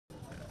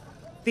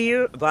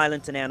Fear,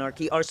 violence, and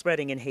anarchy are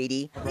spreading in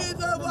Haiti.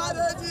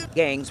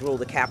 Gangs rule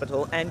the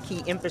capital and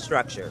key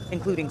infrastructure,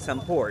 including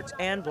some ports,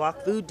 and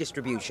block food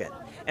distribution.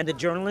 And the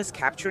journalists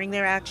capturing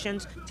their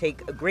actions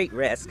take a great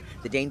risk.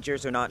 The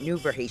dangers are not new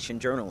for Haitian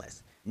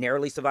journalists.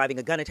 Narrowly surviving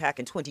a gun attack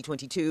in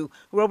 2022,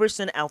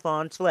 Roberson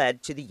Alphonse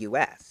fled to the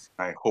U.S.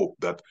 I hope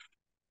that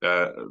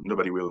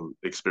nobody will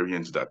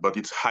experience that, but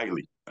it's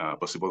highly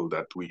possible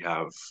that we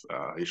have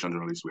Haitian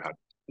journalists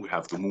we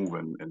have to move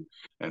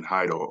and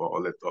hide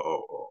or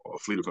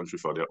flee the country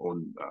for their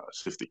own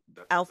safety.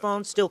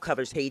 Alphonse still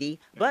covers Haiti,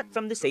 but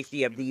from the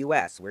safety of the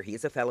U.S., where he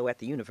is a fellow at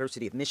the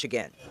University of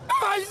Michigan.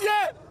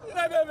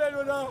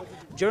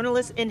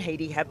 Journalists in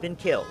Haiti have been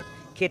killed,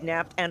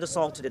 kidnapped, and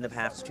assaulted in the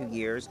past 2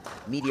 years.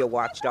 Media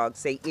watchdogs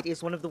say it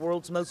is one of the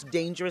world's most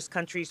dangerous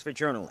countries for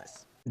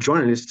journalists.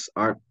 Journalists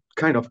are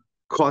kind of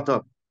caught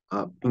up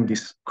in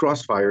this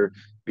crossfire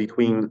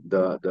between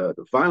the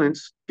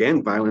violence,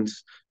 gang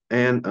violence,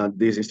 and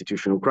this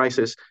institutional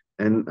crisis,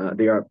 and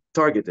they are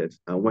targeted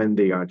when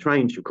they are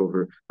trying to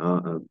cover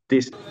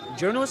this.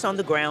 Journalists on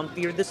the ground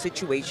fear the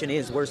situation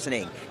is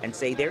worsening and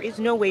say there is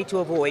no way to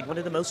avoid one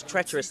of the most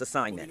treacherous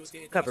assignments,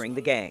 covering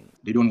the gang.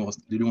 They don't want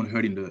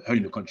hurting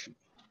the country,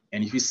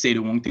 and if you say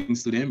the wrong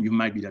things to them, you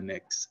might be the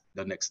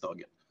next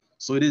target.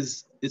 So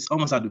it's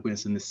almost at the point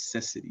it's a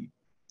necessity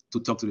to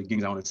talk to the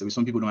gangs. I want to say, which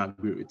some people don't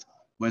agree with,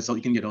 but so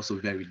it can get also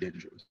very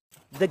dangerous.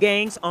 The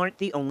gangs aren't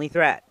the only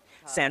threat.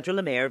 Sandra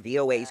Lemaire,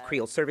 VOA's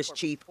Creole Service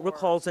Chief,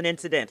 recalls an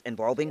incident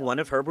involving one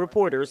of her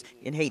reporters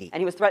in Haiti.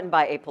 And he was threatened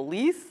by a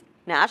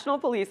national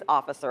police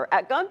officer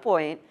at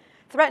gunpoint,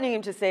 threatening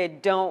him to say,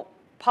 "Don't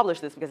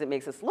publish this because it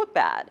makes us look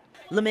bad."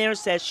 Lemaire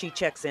says she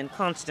checks in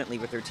constantly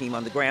with her team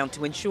on the ground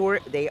to ensure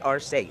they are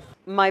safe.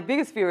 My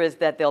biggest fear is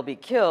that they'll be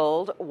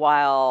killed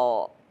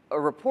while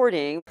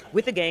reporting.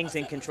 With the gangs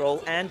in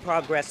control and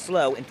progress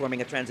slow in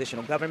forming a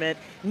transitional government,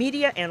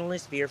 media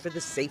analysts fear for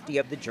the safety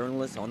of the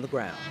journalists on the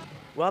ground.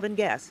 Robin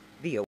Guess, VOA.